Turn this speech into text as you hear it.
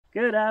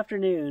Good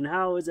afternoon.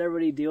 How is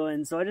everybody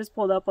doing? So I just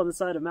pulled up on the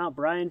side of Mount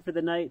Bryan for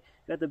the night.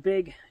 Got the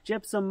big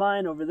gypsum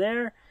mine over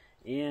there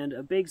and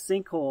a big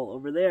sinkhole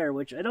over there,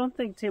 which I don't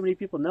think too many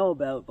people know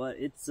about, but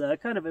it's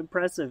kind of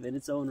impressive in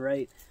its own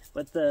right.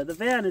 But the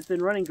van has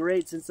been running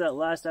great since that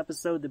last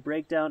episode, the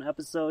breakdown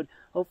episode.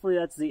 Hopefully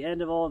that's the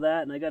end of all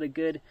that, and I got a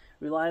good,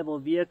 reliable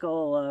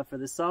vehicle for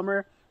the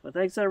summer. But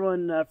thanks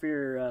everyone for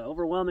your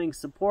overwhelming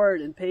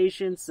support and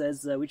patience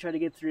as we try to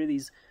get through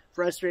these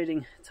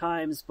frustrating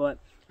times. But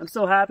I'm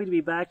so happy to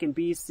be back in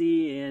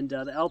BC, and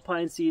the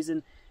alpine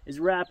season is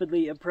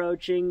rapidly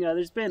approaching.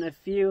 There's been a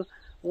few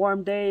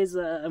warm days.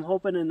 I'm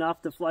hoping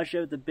enough to flush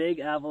out the big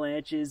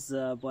avalanches,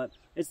 but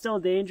it's still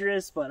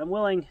dangerous. But I'm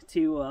willing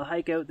to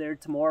hike out there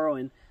tomorrow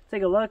and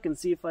take a look and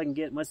see if I can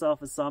get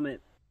myself a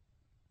summit.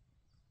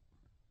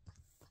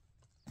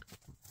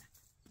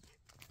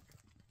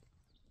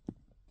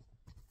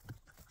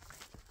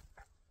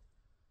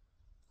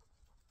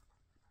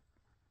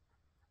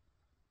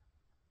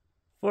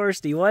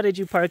 Foresty, why did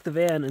you park the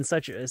van in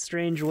such a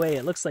strange way?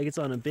 It looks like it's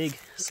on a big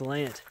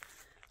slant.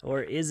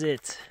 Or is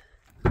it?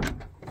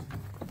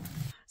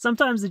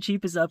 Sometimes the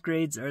cheapest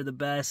upgrades are the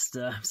best.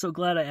 I'm so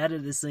glad I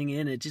added this thing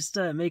in. It just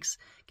makes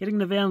getting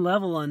the van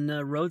level on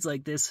roads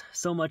like this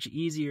so much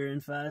easier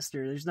and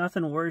faster. There's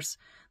nothing worse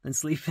than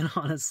sleeping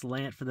on a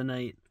slant for the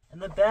night.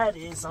 And the bed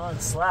is on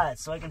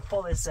slats, so I can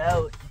pull this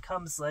out. It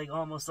comes like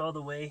almost all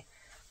the way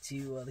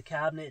to the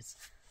cabinets.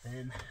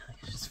 Then I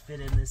can just fit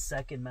in this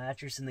second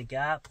mattress in the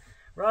gap.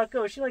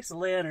 Rocco, she likes to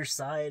lay on her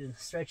side and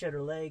stretch out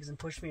her legs and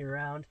push me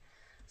around.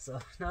 So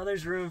now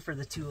there's room for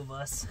the two of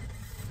us.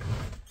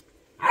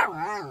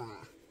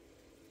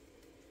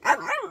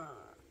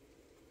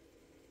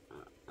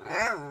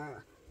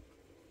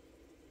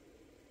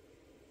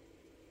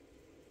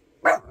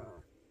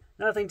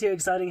 Nothing too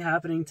exciting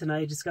happening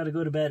tonight. Just got to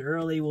go to bed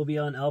early. We'll be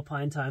on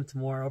alpine time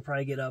tomorrow. I'll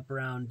probably get up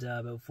around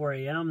about 4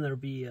 a.m. There'll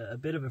be a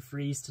bit of a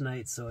freeze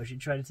tonight, so I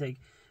should try to take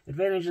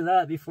advantage of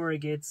that before it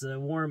gets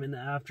warm in the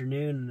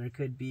afternoon, and there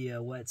could be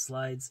wet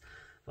slides.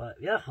 But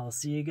yeah, I'll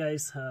see you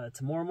guys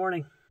tomorrow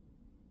morning.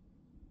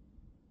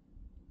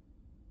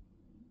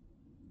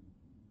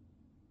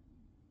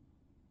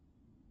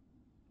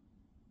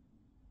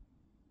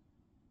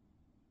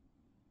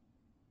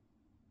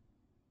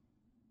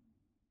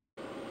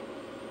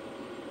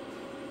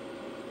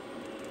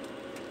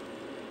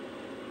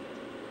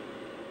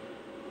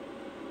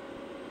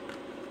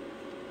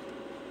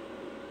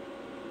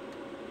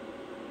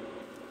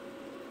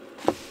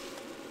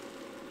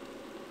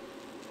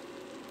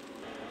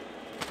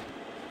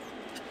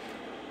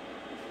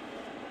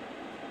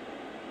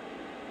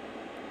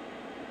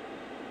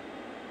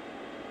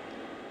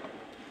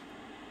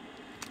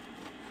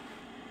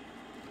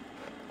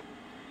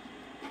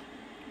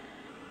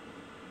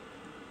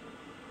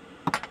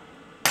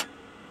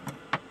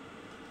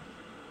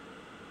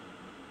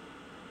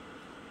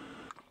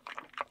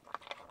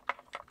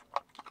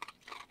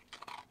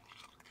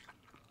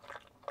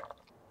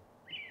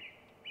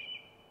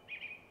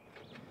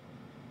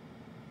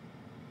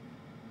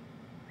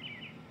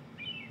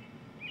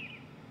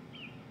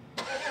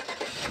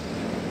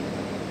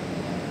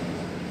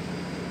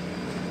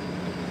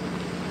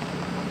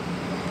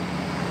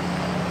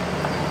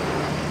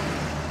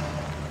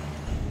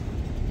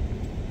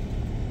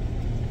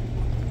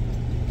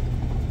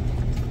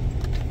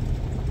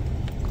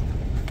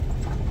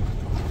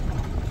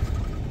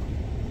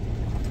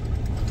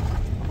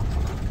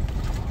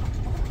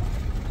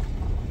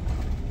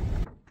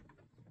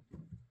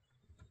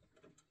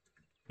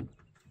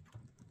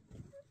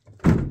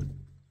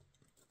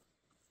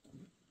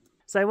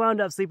 So I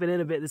wound up sleeping in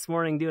a bit this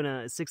morning, doing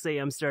a 6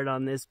 a.m. start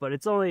on this, but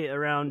it's only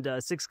around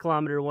 6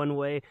 kilometer one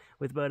way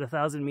with about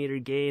 1,000-meter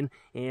gain,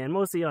 and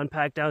mostly on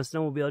packed down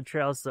snowmobile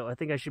trails, so I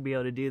think I should be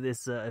able to do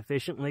this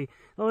efficiently.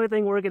 The only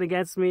thing working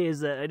against me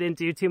is that I didn't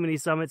do too many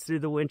summits through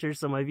the winter,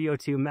 so my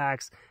VO2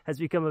 max has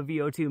become a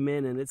VO2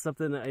 min, and it's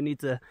something that I need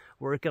to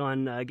work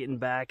on getting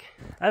back.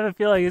 I have a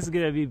feeling this is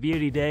going to be a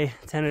beauty day,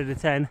 10 out of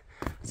 10.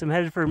 So I'm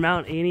headed for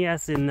Mount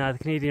Aeneas in the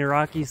Canadian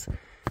Rockies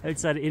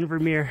outside of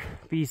Invermere,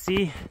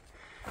 BC.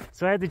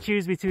 So I had to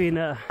choose between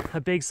a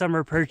big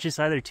summer purchase,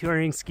 either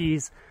touring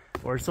skis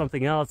or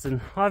something else,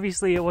 and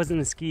obviously it wasn't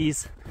the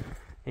skis,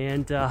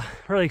 and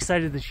really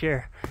excited to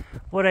share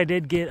what I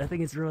did get. I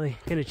think it's really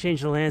going to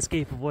change the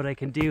landscape of what I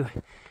can do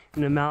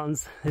in the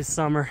mountains this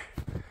summer.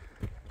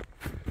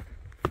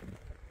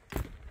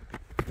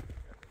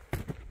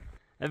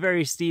 A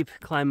very steep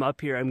climb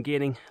up here. I'm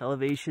gaining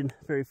elevation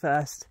very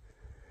fast.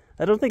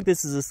 I don't think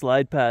this is a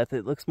slide path.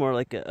 It looks more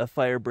like a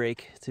fire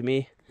break to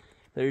me.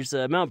 There's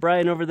Mount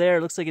Bryan over there.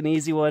 Looks like an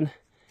easy one.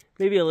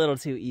 Maybe a little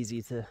too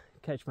easy to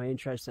catch my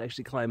interest to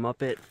actually climb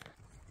up it.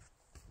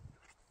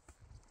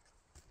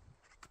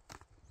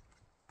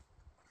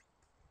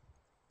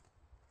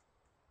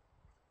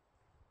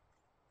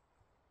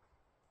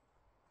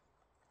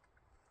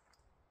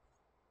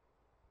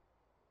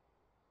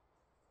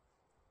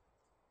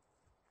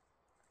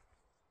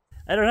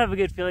 I don't have a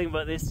good feeling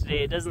about this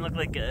today. It doesn't look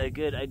like a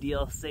good,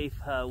 ideal, safe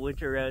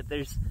winter route.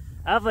 There's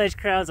Avalanche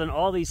crowns on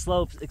all these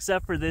slopes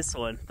except for this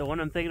one, the one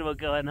I'm thinking about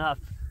going up.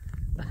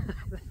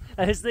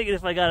 I was thinking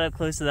if I got up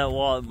close to that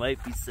wall it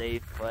might be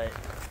safe, but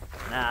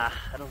nah,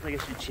 I don't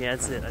think I should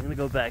chance it. I'm gonna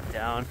go back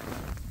down.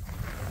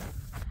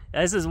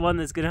 This is one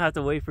that's gonna have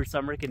to wait for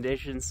summer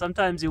conditions.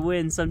 Sometimes you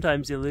win,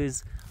 sometimes you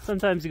lose.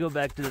 Sometimes you go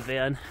back to the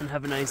van and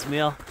have a nice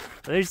meal.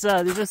 But there's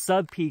a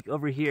sub peak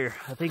over here.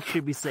 I think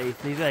should be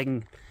safe. Maybe I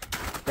can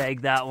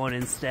bag that one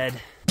instead.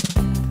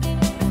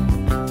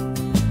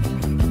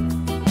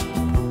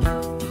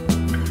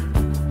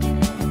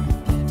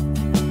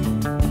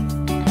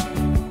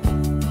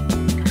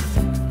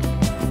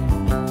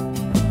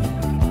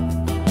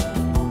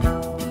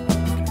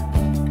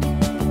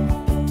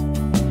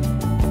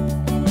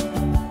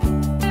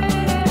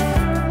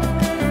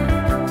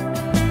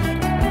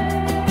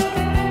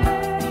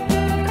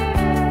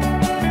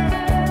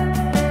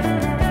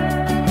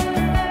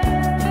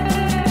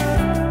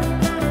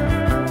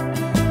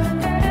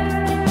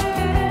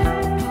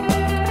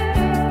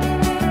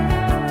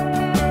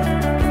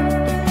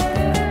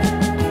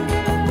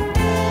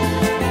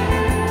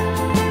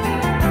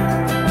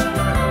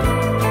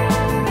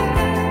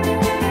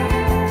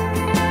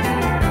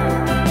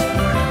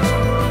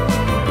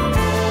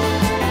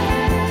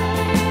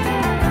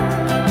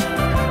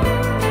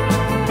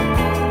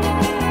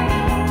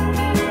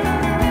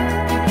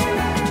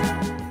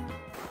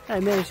 I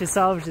managed to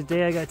salvage the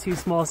day. I got 2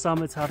 small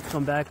summits. I'll have to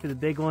come back for the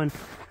big one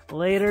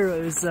later.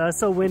 It was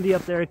so windy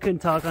up there I couldn't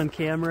talk on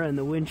camera, and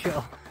the wind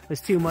chill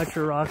was too much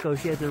for Rocco.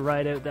 She had to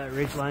ride out that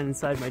ridge line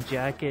inside my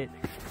jacket.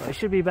 But I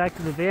should be back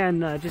to the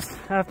van just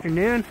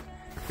afternoon.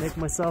 Make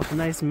myself a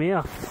nice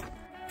meal.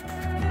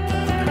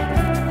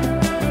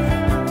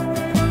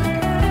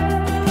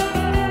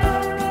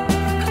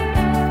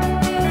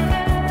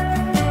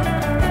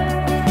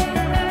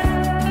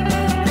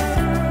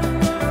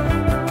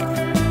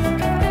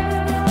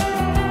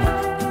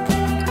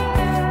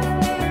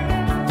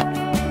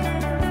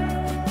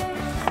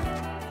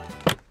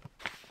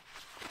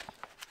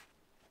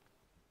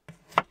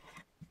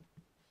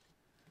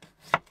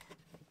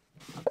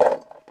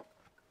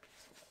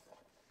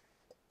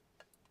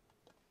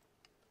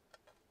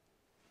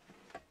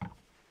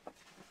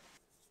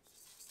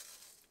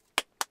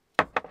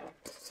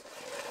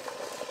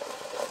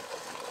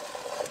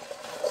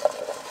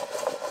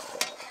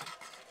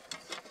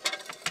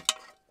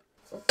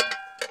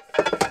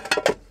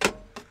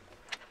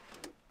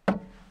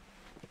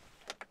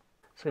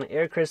 So I'm going to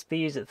air crisp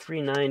these at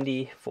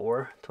 390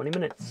 for 20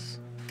 minutes.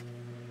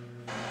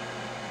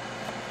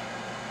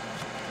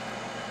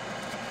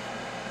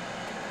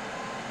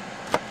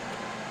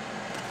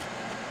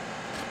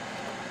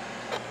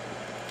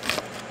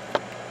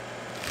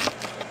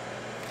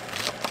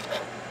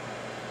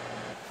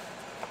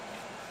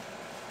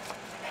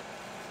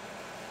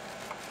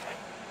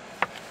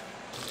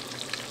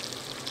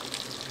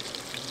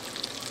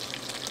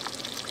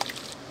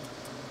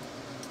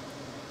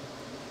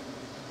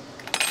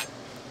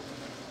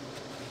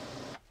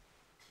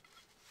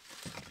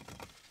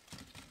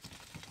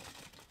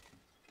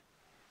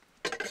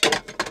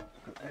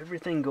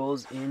 Everything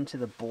goes into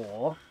the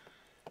bowl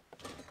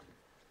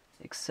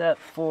except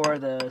for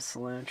the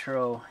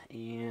cilantro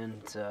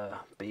and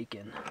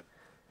bacon.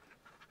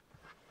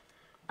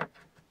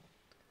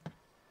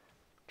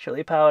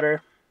 Chili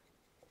powder,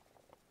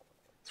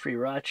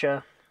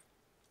 sriracha,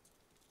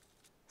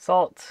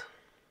 salt,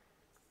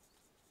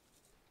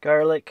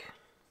 garlic,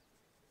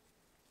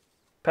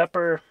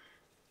 pepper,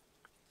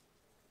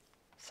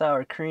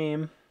 sour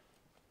cream,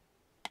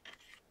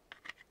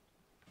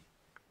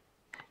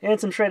 and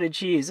some shredded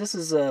cheese. This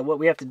is what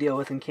we have to deal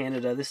with in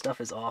Canada. This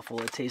stuff is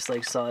awful. It tastes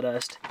like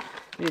sawdust.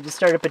 We need to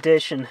start a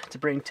petition to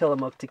bring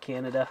Tillamook to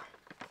Canada.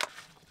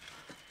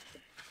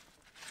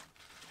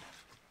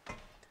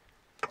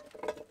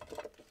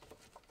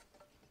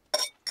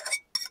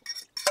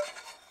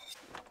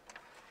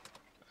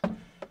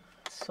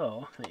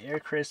 So, I'm going to air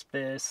crisp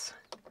this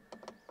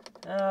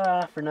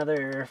for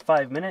another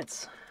 5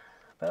 minutes,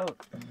 about.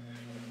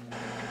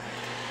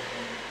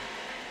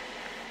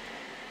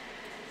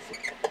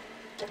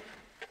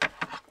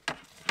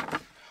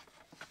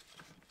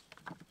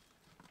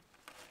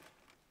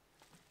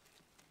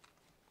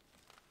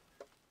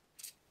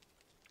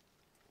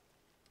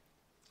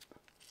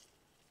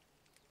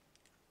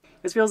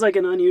 This feels like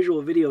an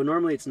unusual video.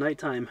 Normally it's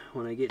nighttime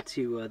when I get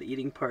to the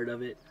eating part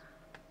of it.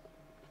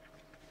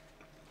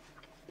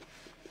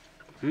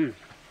 Oh,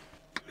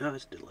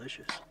 that's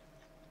delicious.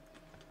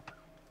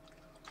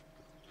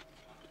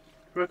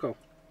 Rocco,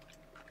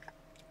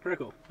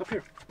 up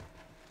here.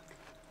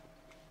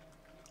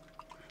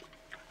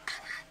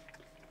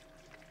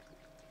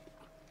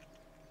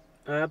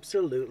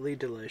 Absolutely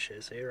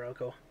delicious, hey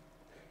Rocco?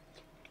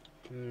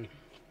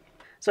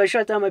 So I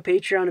shut down my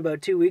Patreon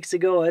about 2 weeks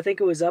ago. I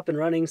think it was up and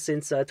running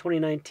since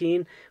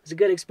 2019. It was a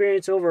good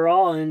experience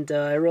overall, and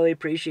I really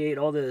appreciate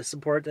all the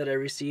support that I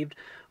received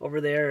over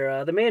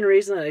there. The main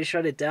reason that I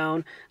shut it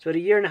down is about a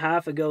year and a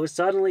half ago,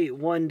 suddenly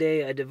one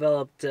day I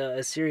developed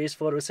a serious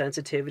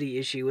photosensitivity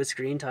issue with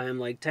screen time.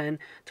 Like 10,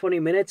 20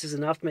 minutes is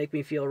enough to make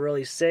me feel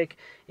really sick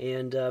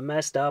and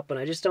messed up, and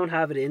I just don't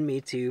have it in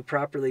me to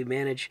properly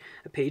manage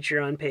a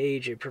Patreon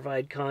page and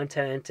provide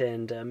content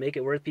and make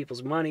it worth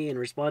people's money and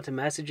respond to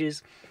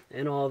messages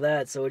and all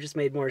that. So it just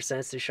made more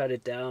sense to shut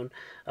it down.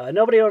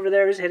 Nobody over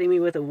there was hitting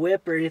me with a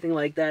whip or anything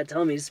like that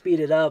telling me to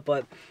speed it up,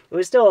 but it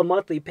was still a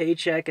monthly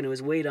paycheck and it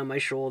was weight on my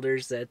shoulders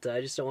that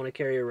I just don't want to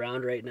carry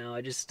around right now.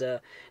 I just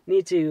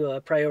need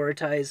to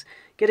prioritize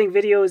getting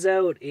videos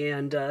out,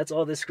 and that's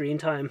all the screen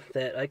time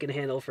that I can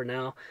handle for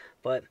now.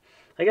 But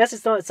I guess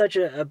it's not such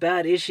a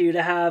bad issue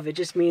to have. It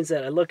just means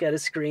that I look at a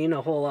screen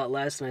a whole lot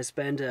less and I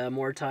spend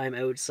more time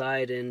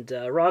outside. And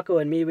Rocco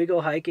and me, we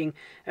go hiking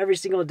every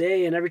single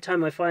day, and every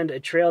time I find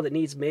a trail that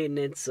needs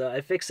maintenance,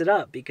 I fix it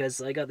up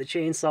because I got the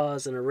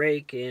chainsaws and a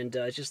rake, and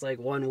it's just like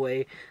one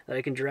way that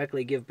I can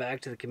directly give back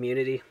to the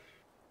community.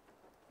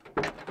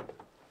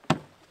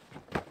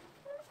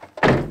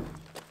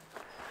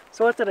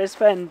 So what did I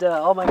spend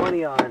all my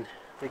money on?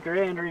 The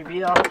grand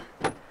reveal.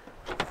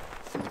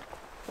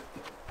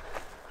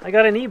 I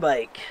got an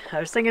e-bike. I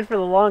was thinking for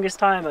the longest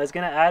time I was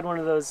going to add one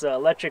of those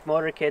electric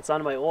motor kits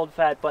onto my old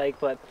fat bike,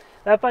 but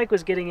that bike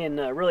was getting in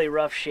really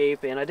rough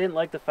shape, and I didn't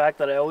like the fact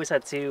that I always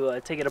had to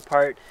take it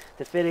apart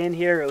to fit in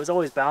here. It was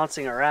always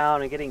bouncing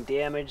around and getting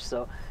damaged,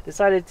 so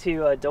decided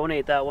to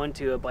donate that one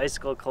to a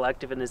bicycle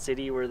collective in the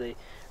city where they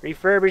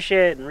refurbish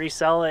it and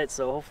resell it,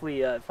 so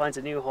hopefully it finds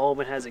a new home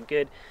and has a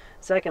good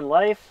second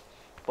life.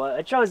 But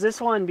I chose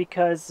this one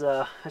because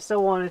I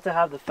still wanted to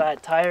have the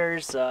fat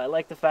tires. I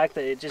like the fact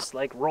that it just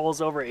like rolls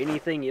over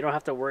anything. You don't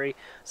have to worry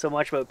so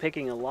much about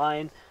picking a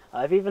line.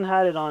 I've even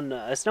had it on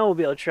a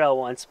snowmobile trail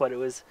once, but it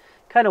was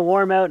kind of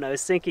warm out and I was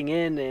sinking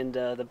in, and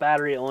the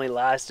battery only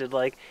lasted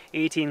like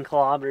 18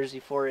 kilometers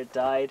before it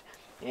died.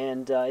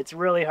 And it's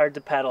really hard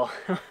to pedal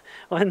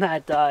when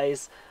that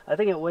dies. I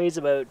think it weighs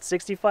about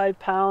 65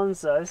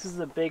 pounds. This is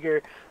the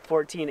bigger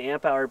 14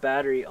 amp hour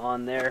battery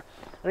on there.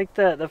 I think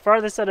the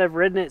farthest that I've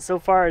ridden it so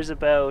far is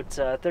about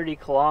 30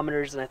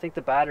 kilometers, and I think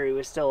the battery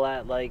was still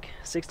at like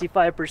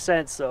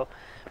 65%, so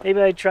maybe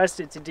I'd trust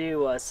it to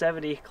do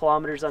 70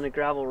 kilometers on a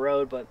gravel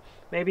road, but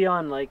maybe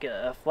on like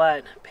a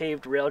flat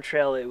paved rail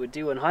trail it would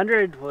do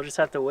 100. We'll just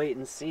have to wait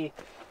and see.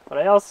 But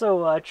I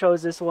also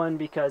chose this one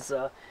because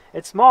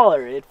it's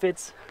smaller. It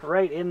fits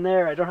right in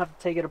there. I don't have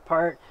to take it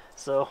apart.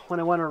 So when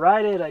I want to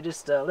ride it, I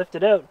just lift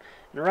it out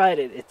and ride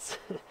it. It's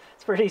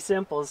pretty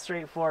simple,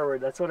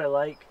 straightforward. That's what I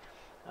like.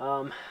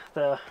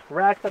 The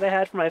rack that I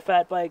had for my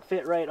fat bike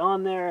fit right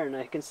on there, and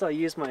I can still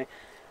use my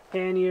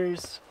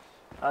panniers.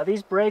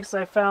 These brakes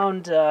I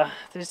found they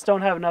just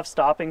don't have enough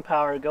stopping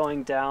power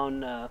going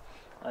down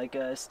like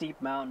a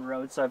steep mountain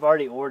road, so I've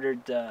already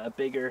ordered a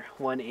bigger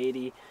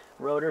 180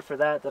 rotor for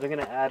that I'm going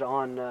to add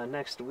on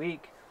next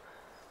week.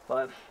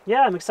 But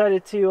yeah, I'm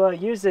excited to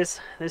use this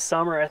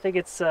summer. I think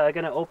it's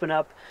going to open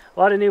up a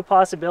lot of new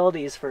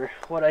possibilities for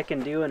what I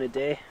can do in a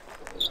day.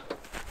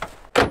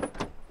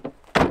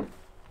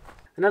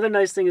 Another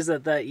nice thing is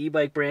that the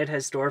e-bike brand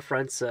has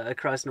storefronts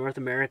across North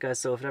America,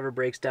 so if it ever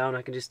breaks down,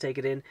 I can just take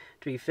it in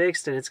to be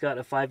fixed, and it's got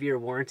a 5-year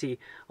warranty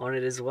on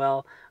it as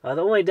well. The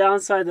only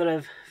downside that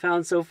I've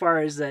found so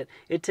far is that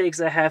it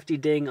takes a hefty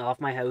ding off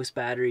my house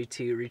battery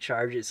to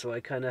recharge it, so I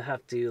kind of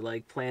have to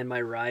like plan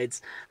my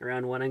rides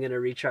around when I'm going to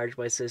recharge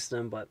my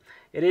system, but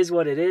it is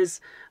what it is.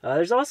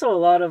 There's also a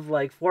lot of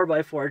like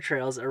 4x4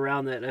 trails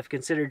around that I've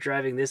considered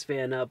driving this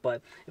van up,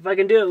 but if I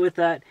can do it with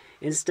that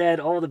instead,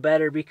 all the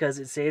better, because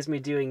it saves me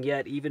doing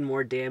yet even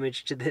more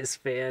damage to this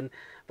van.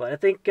 But I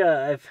think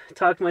I've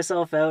talked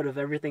myself out of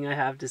everything I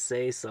have to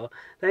say, so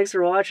thanks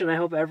for watching. I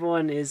hope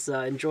everyone is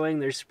enjoying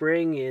their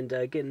spring and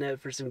getting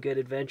out for some good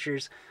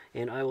adventures,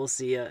 and I will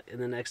see you in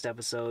the next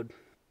episode.